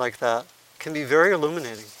like that. It can be very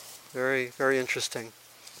illuminating, very, very interesting.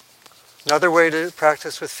 Another way to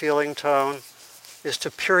practice with feeling tone is to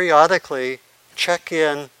periodically check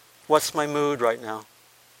in, what's my mood right now?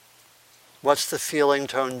 What's the feeling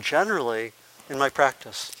tone generally in my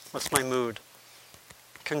practice? What's my mood?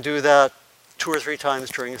 Can do that 2 or 3 times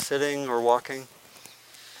during a sitting or walking.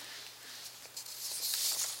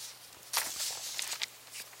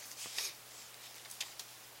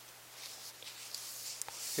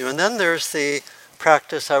 And then there's the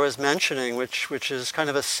practice I was mentioning, which is kind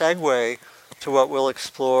of a segue to what we'll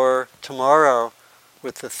explore tomorrow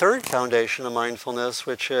with the third foundation of mindfulness,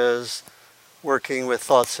 which is working with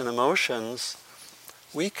thoughts and emotions,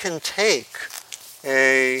 we can take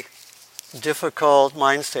a difficult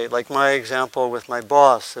mind state, like my example with my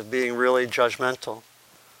boss of being really judgmental.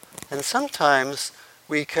 And sometimes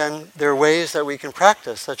there are ways that we can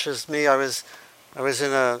practice, such as me, I was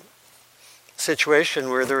in a situation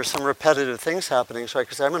where there were some repetitive things happening, so I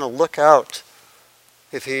could say, I'm going to look out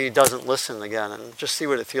if he doesn't listen again and just see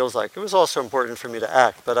what it feels like. It was also important for me to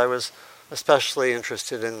act, but I was especially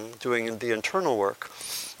interested in doing the internal work.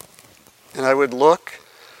 And I would look,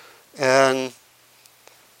 and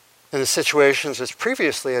in the situations which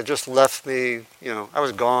previously had just left me, I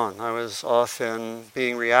was gone. I was off in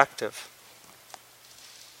being reactive.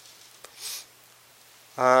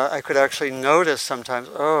 I could actually notice sometimes,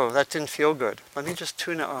 that didn't feel good. Let me just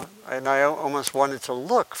tune it on. And I almost wanted to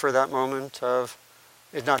look for that moment of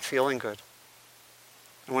it not feeling good.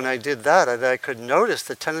 And when I did that, I could notice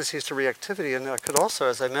the tendencies to reactivity, and I could also,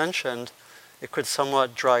 as I mentioned, it could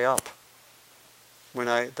somewhat dry up.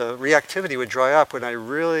 The reactivity would dry up when I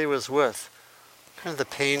really was with kind of the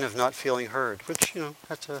pain of not feeling heard, which,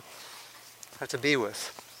 had to be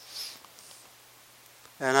with.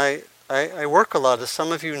 And I work a lot, as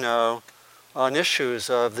some of you know, on issues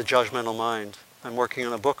of the judgmental mind. I'm working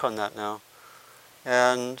on a book on that now.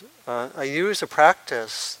 And I use a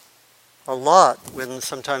practice a lot when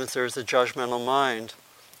sometimes there's a judgmental mind.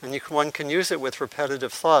 And one can use it with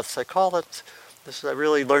repetitive thoughts. I call it, I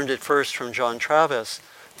really learned it first from John Travis.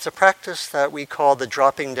 It's a practice that we call the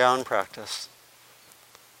dropping down practice.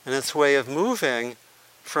 And it's a way of moving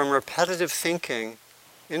from repetitive thinking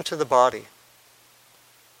into the body.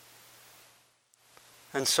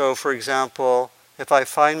 And so, for example, if I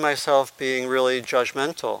find myself being really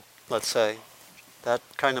judgmental, let's say, that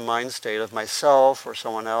kind of mind state of myself or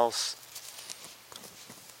someone else,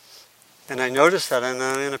 and I notice that, and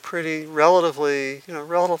I'm in a pretty relatively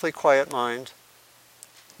quiet mind,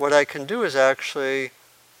 what I can do is actually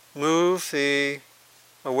move the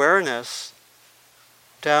awareness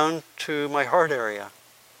down to my heart area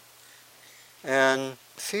and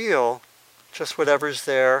feel just whatever's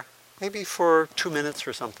there, maybe for 2 minutes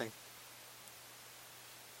or something.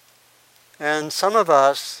 And some of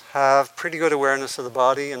us have pretty good awareness of the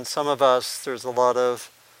body, and some of us, there's a lot of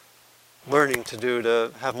learning to do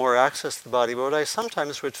to have more access to the body. But what I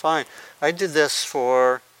sometimes would find, I did this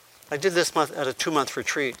at a 2-month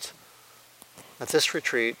retreat. At this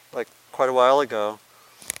retreat, like quite a while ago.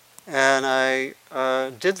 And I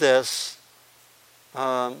did this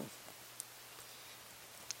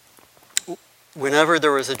whenever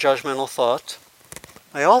there was a judgmental thought.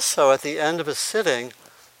 I also, at the end of a sitting,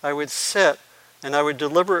 I would sit and I would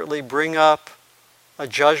deliberately bring up a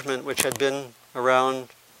judgment which had been around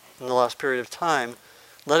in the last period of time,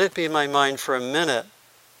 let it be in my mind for a minute,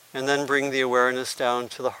 and then bring the awareness down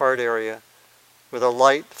to the heart area with a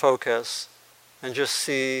light focus, and just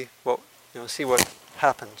see what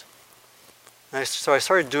happened. So I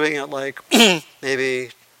started doing it like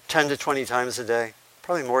maybe 10 to 20 times a day,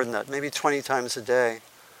 probably more than that, maybe 20 times a day.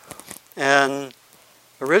 And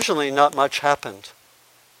originally, not much happened.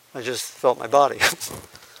 I just felt my body,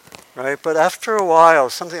 right? But after a while,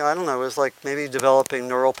 something, I don't know, it was like maybe developing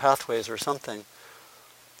neural pathways or something.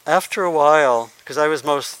 After a while, because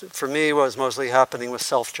for me, what was mostly happening was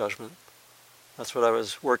self-judgment. That's what I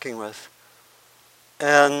was working with.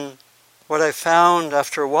 And what I found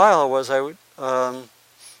after a while was I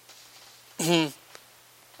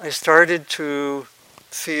started to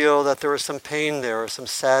feel that there was some pain there, or some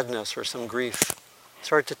sadness, or some grief. I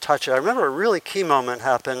started to touch it. I remember a really key moment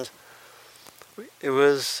happened. It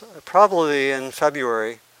was probably in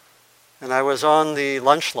February, and I was on the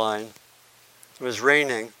lunch line. It was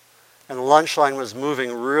raining, and the lunch line was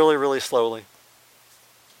moving really, really slowly.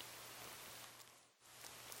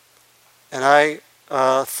 And I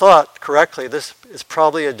thought correctly, this is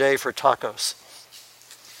probably a day for tacos.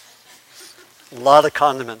 A lot of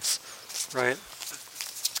condiments, right?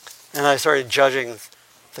 And I started judging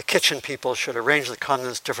the kitchen people should arrange the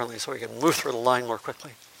condiments differently so we can move through the line more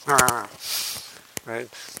quickly. Right?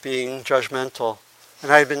 Being judgmental.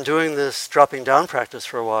 And I had been doing this dropping down practice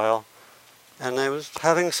for a while, and I was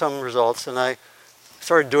having some results, and I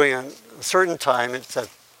started doing it at a certain time. It said,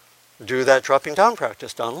 do that dropping down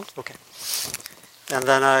practice, Donald. Okay. And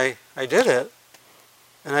then I did it,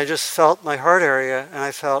 and I just felt my heart area, and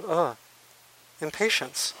I felt,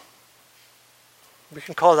 impatience. We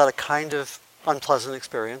can call that a kind of unpleasant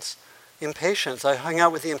experience. Impatience. I hung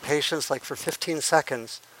out with the impatience like for 15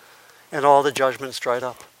 seconds, and all the judgments dried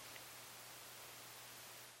up.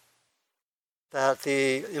 that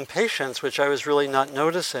the impatience, which I was really not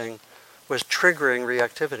noticing, was triggering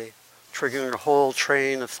reactivity, triggering a whole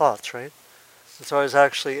train of thoughts, right? And so I was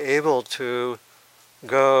actually able to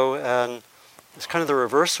go, and it's kind of the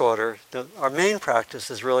reverse order. Our main practice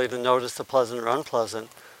is really to notice the pleasant or unpleasant,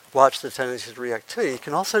 watch the tendency to reactivity. You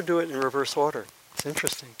can also do it in reverse order. It's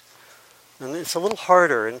interesting. And it's a little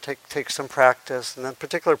harder and takes some practice. And that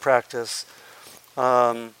particular practice,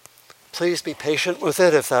 please be patient with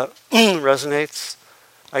it if that resonates.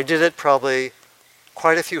 I did it probably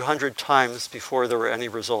quite a few hundred times before there were any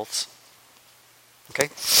results. Okay?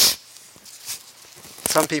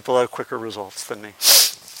 Some people have quicker results than me.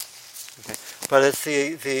 Okay. But it's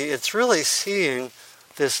it's really seeing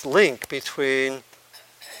this link between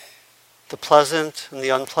the pleasant and the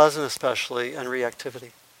unpleasant especially, and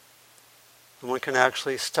reactivity. And one can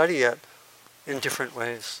actually study it in different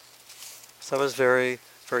ways. So that was very,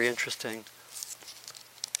 very interesting.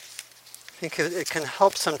 I think it can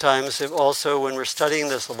help sometimes if also when we're studying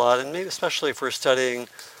this a lot, and maybe especially if we're studying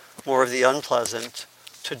more of the unpleasant,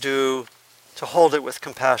 to hold it with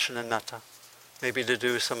compassion and metta. Maybe to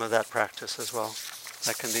do some of that practice as well.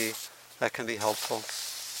 That can be helpful.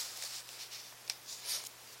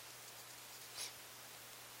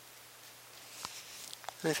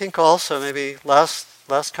 And I think also maybe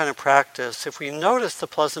last kind of practice, if we notice the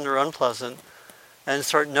pleasant or unpleasant and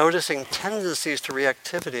start noticing tendencies to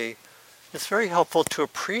reactivity, it's very helpful to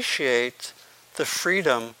appreciate the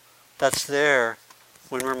freedom that's there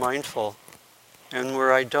when we're mindful, and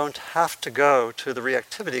where I don't have to go to the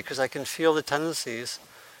reactivity because I can feel the tendencies,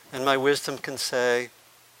 and my wisdom can say,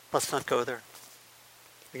 let's not go there.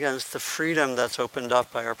 Again, it's the freedom that's opened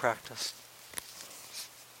up by our practice.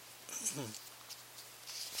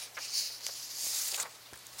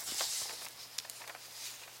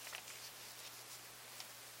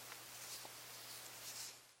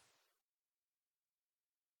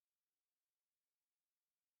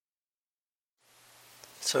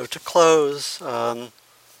 So to close,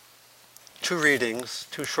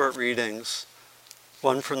 two short readings,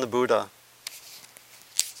 one from the Buddha,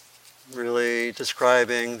 really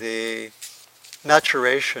describing the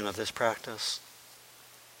maturation of this practice.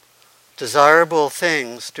 Desirable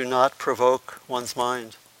things do not provoke one's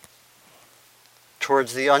mind.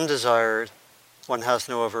 Towards the undesired, one has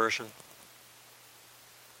no aversion.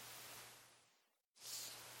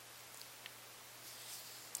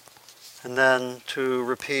 And then to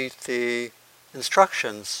repeat the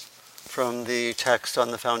instructions from the text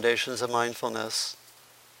on the foundations of mindfulness.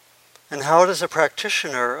 And how does a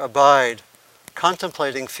practitioner abide,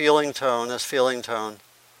 contemplating feeling tone as feeling tone?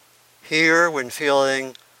 Here, when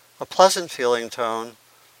feeling a pleasant feeling tone,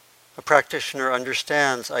 a practitioner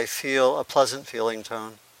understands, I feel a pleasant feeling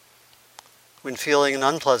tone. When feeling an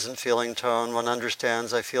unpleasant feeling tone, one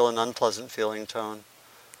understands, I feel an unpleasant feeling tone.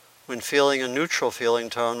 When feeling a neutral feeling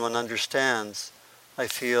tone, one understands, I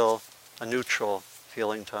feel a neutral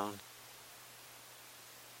feeling tone.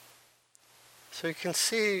 So you can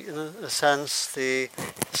see, in a sense, the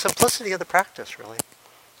simplicity of the practice, really.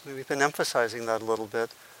 We've been emphasizing that a little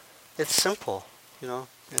bit. It's simple,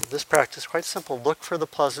 This practice is quite simple. Look for the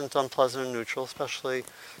pleasant, unpleasant, and neutral, especially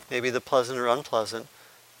maybe the pleasant or unpleasant,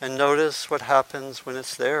 and notice what happens when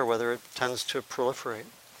it's there, whether it tends to proliferate.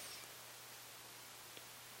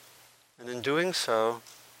 And in doing so,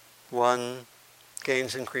 one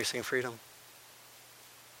gains increasing freedom.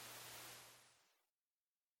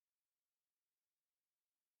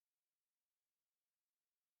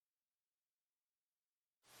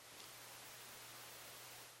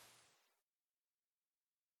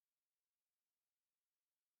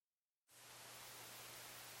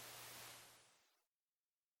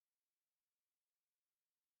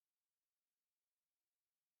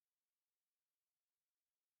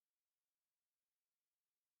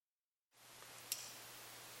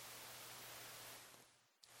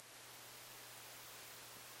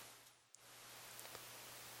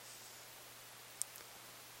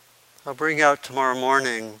 I'll bring out tomorrow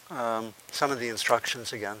morning some of the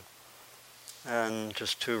instructions again, and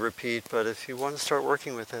just to repeat, but if you want to start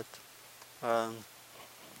working with it,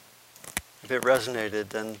 if it resonated,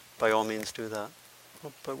 then by all means do that.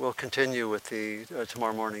 But we'll continue with the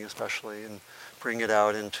tomorrow morning especially, and bring it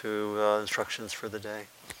out into instructions for the day.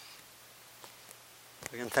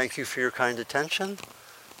 Again, thank you for your kind attention,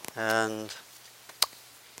 and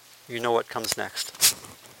you know what comes next.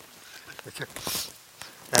 Thank you.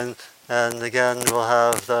 And again, we'll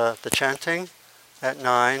have the chanting at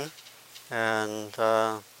 9, and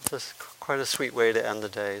just quite a sweet way to end the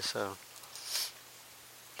day. So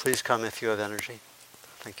please come if you have energy.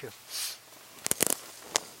 Thank you.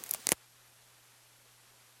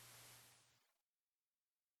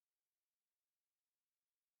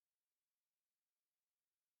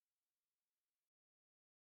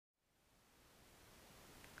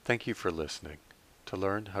 Thank you for listening. To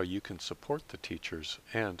learn how you can support the teachers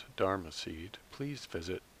and Dharma Seed, please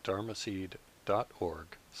visit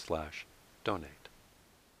dharmaseed.org/donate.